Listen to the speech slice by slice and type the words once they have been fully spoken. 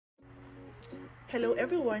Hello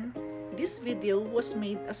everyone! This video was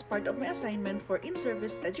made as part of my assignment for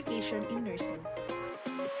in-service education in nursing.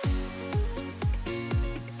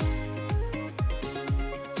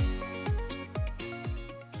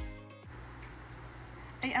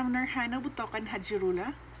 I am Nurhana Butokan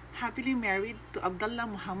Hajirula, happily married to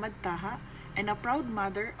Abdullah Muhammad Taha and a proud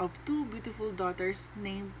mother of two beautiful daughters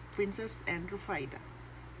named Princess and Rufaida.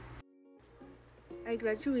 I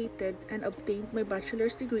graduated and obtained my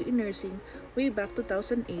bachelor's degree in nursing way back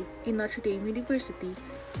 2008 in Notre Dame University,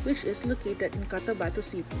 which is located in Cotabato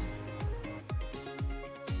City.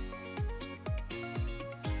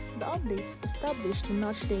 The Oblates established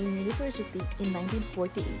Notre Dame University in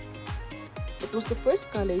 1948. It was the first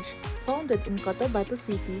college founded in Cotabato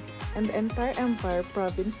City and the entire Empire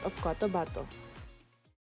Province of Cotabato.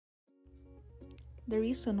 The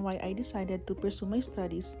reason why I decided to pursue my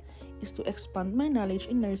studies is to expand my knowledge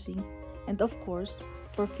in nursing and of course,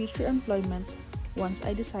 for future employment once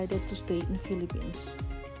I decided to stay in Philippines.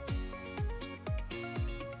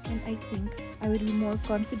 And I think I will be more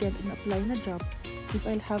confident in applying a job if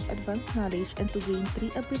I'll have advanced knowledge and to gain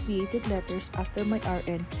 3 abbreviated letters after my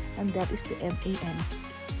RN, and that is the MAN.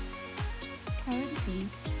 Currently,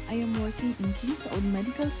 I am working in King Saud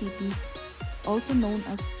Medical City, also known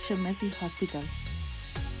as Shemesi Hospital.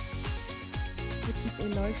 It is a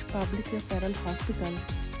large public referral hospital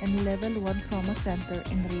and level 1 trauma center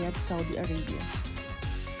in Riyadh, Saudi Arabia.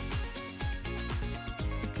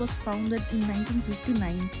 It was founded in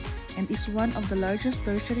 1959 and is one of the largest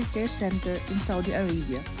tertiary care center in Saudi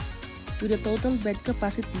Arabia, with a total bed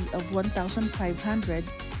capacity of 1,500,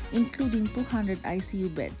 including 200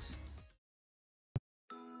 ICU beds.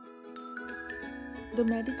 The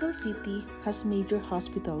medical city has major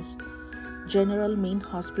hospitals: General Main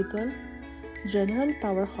Hospital, General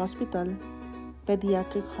Tower Hospital,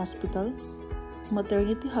 Pediatric Hospital,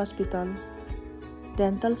 Maternity Hospital,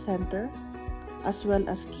 Dental Center, as well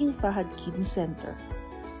as King Fahad Kidney Center.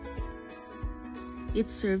 It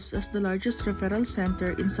serves as the largest referral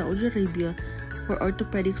center in Saudi Arabia for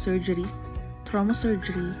orthopedic surgery, trauma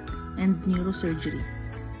surgery, and neurosurgery.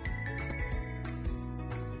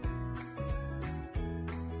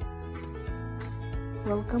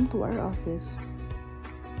 Welcome to our office.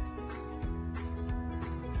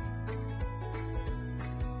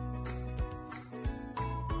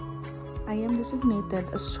 I am designated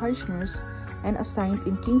as charge nurse and assigned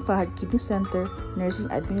in King Fahad Kidney Center Nursing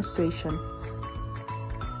Administration.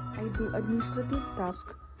 I do administrative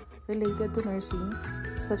tasks related to nursing,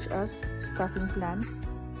 such as staffing plan,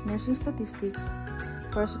 nursing statistics,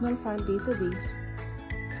 personal file database,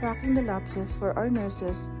 tracking the lapses for our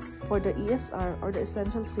nurses for the ESR or the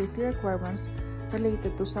essential safety requirements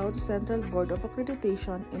related to Saudi Central Board of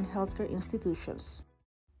Accreditation in healthcare institutions.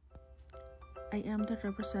 I am the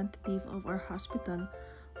representative of our hospital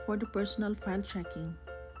for the personal file checking.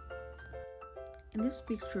 In this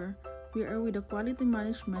picture, we are with the Quality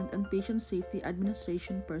Management and Patient Safety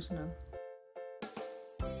Administration personnel.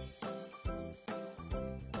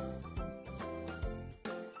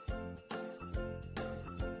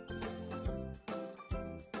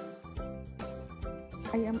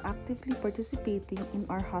 I am actively participating in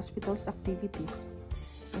our hospital's activities.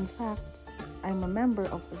 In fact, I am a member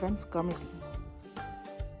of Events Committee.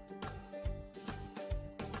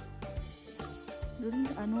 During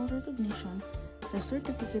the annual recognition, the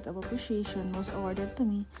Certificate of Appreciation was awarded to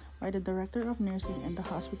me by the Director of Nursing and the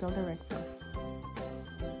Hospital Director.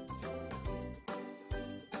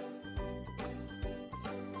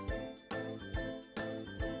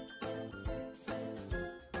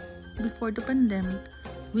 Before the pandemic,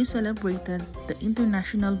 we celebrated the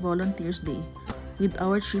International Volunteers Day with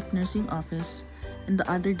our Chief Nursing Office and the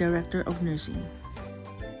other Director of Nursing.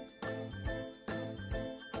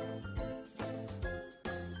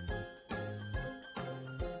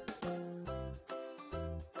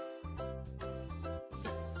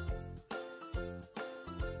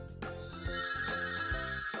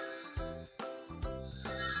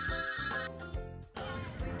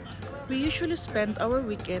 We usually spend our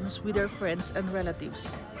weekends with our friends and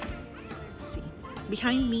relatives. See,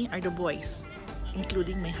 behind me are the boys,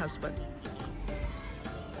 including my husband.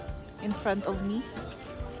 In front of me,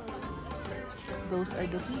 those are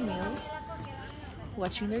the females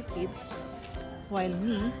watching their kids, while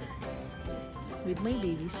me, with my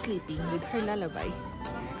baby sleeping with her lullaby.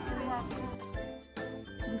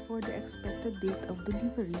 Before the expected date of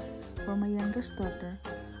delivery for my youngest daughter,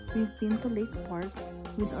 we've been to Lake Park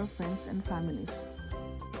with our friends and families.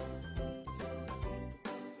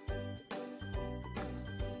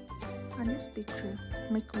 On this picture,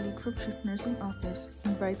 my colleague from Chief Nursing Office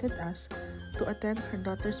invited us to attend her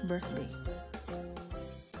daughter's birthday.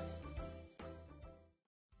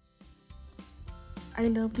 I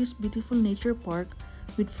love this beautiful nature park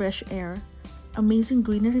with fresh air, amazing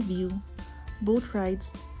greenery view, boat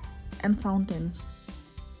rides, and fountains.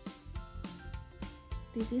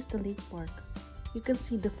 This is the lake park. You can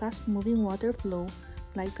see the fast-moving water flow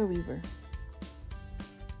like a river.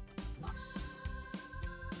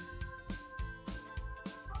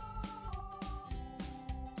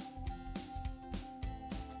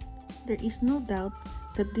 There is no doubt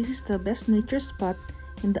that this is the best nature spot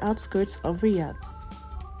in the outskirts of Riyadh.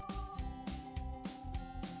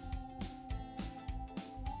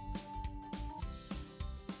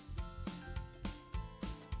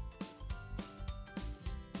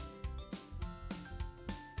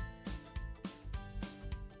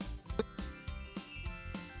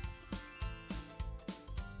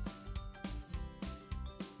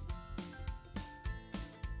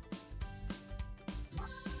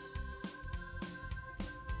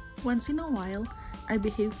 Once in a while, I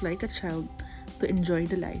behave like a child to enjoy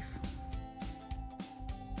the life.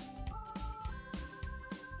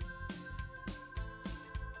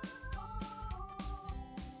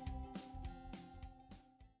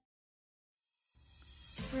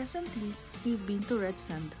 Recently, we've been to Red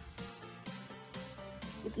Sand.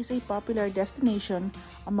 It is a popular destination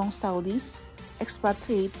among Saudis,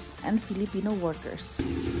 expatriates, and Filipino workers.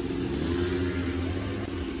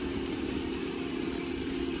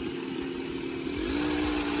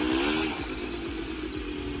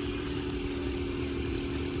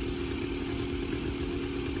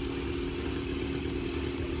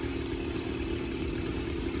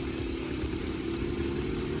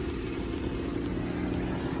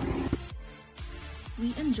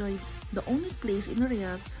 We enjoyed the only place in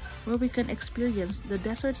Riyadh where we can experience the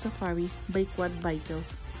desert safari by quad bicycle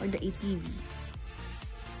or the ATV.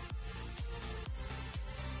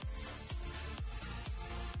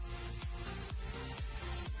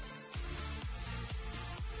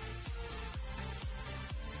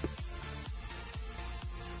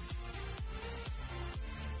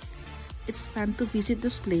 It's fun to visit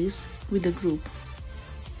this place with a group.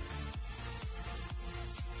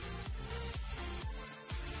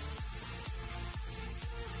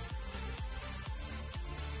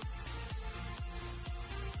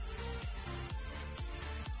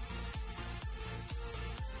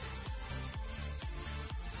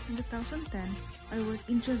 In 2010, I worked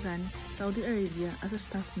in Jazan, Saudi Arabia as a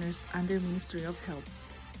staff nurse under Ministry of Health.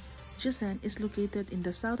 Jazan is located in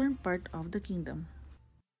the southern part of the kingdom.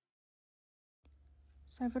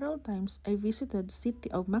 Several times I visited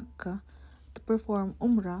city of Mecca to perform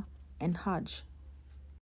Umrah and Hajj.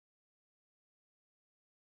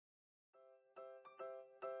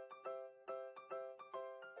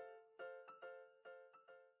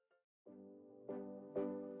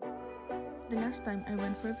 The last time I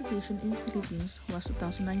went for a vacation in Philippines was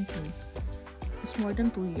 2019. It's more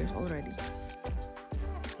than 2 years already.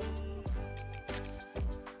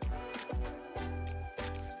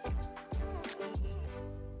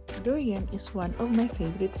 Durian is one of my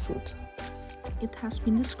favorite fruits. It has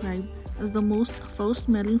been described as the most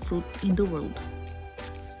foul-smelling fruit in the world.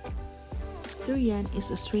 Durian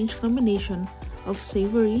is a strange combination of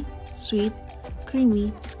savory, sweet,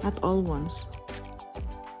 creamy at all once.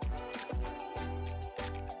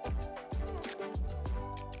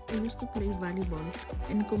 I used to play volleyball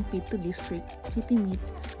and compete to district, city meet,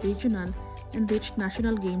 regional, and reach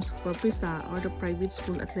national games for PISA or the Private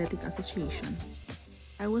School Athletic Association.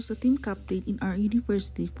 I was the team captain in our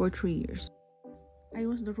university for 3 years. I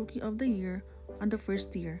was the Rookie of the Year on the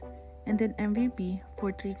first year and then MVP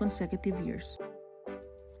for 3 consecutive years.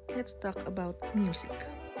 Let's talk about music.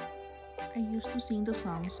 I used to sing the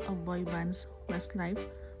songs of boy bands Westlife,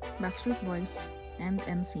 Backstreet Boys, and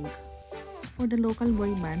NSYNC. For the local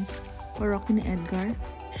boy bands were Rocky ni Edgar,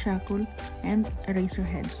 Shackle, and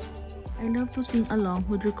Eraserheads. I love to sing along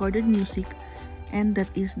with recorded music, and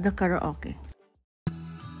that is the karaoke.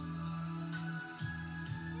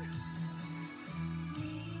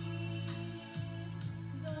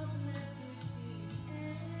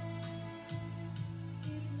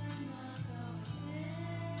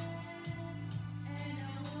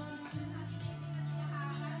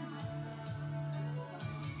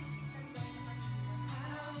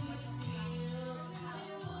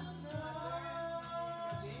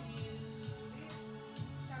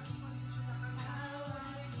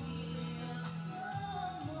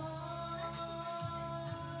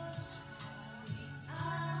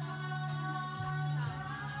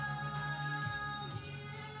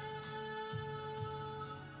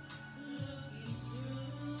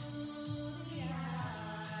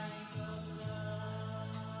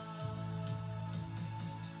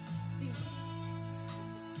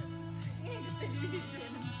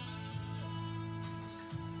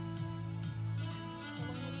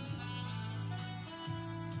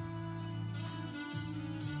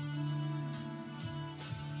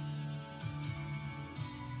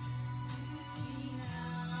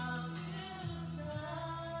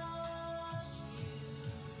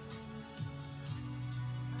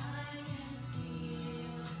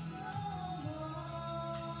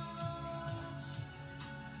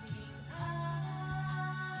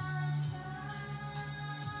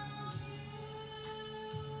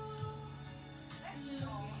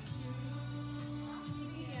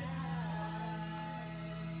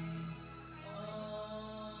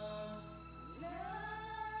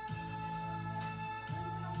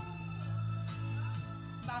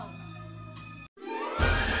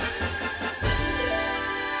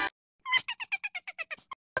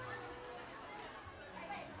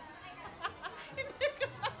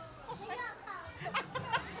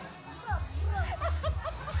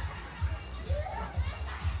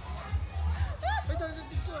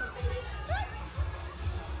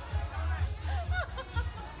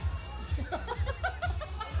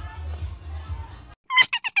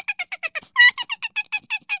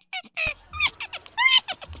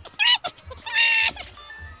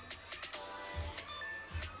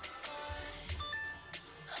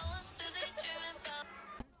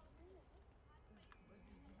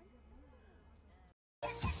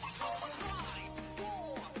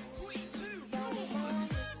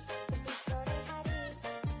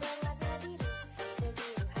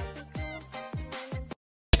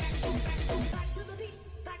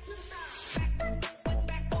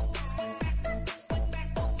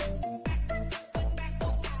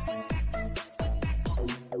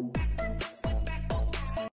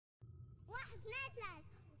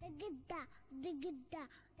 digida,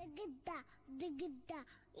 digida, digida.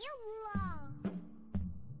 Yalla!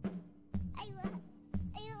 Aywa,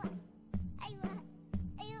 aywa, aywa,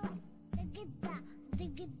 aywa, digida,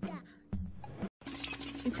 digida.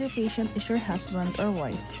 If your patient is your husband or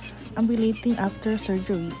wife, ambulating after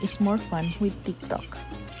surgery is more fun with TikTok.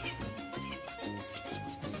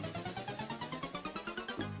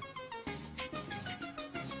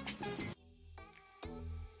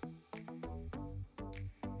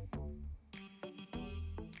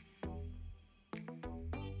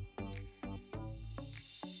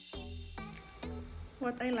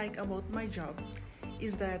 What I like about my job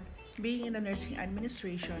is that being in the nursing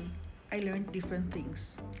administration, I learned different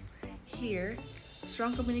things. Here,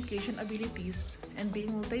 strong communication abilities and being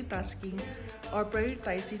multitasking or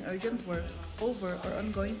prioritizing urgent work over or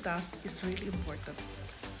ongoing tasks is really important.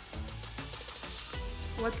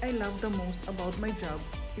 What I love the most about my job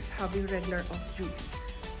is having regular off duty,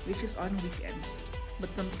 which is on weekends.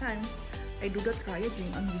 But sometimes, I do the triaging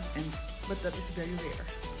on weekend, but that is very rare.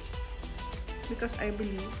 Because I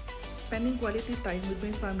believe spending quality time with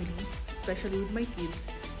my family, especially with my kids,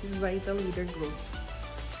 is vital with their growth.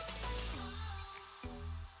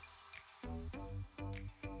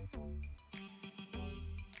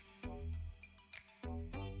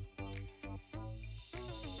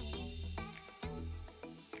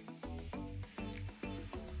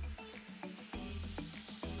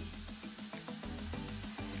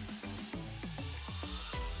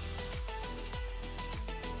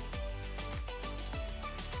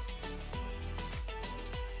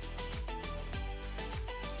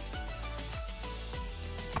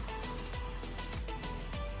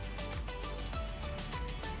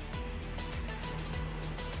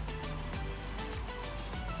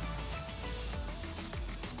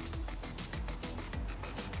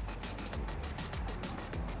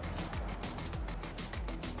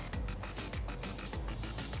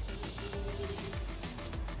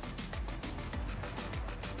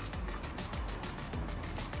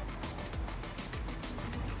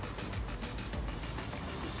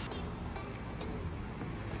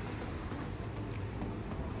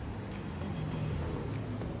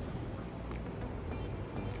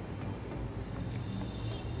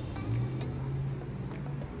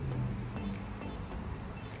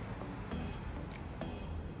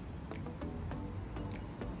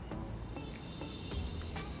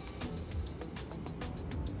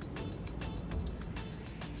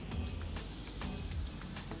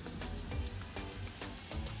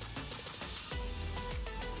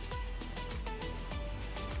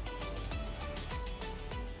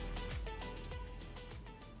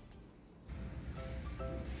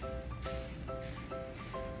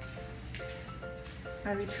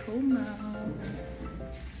 I reach home now.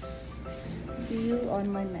 See you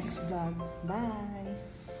on my next vlog. Bye!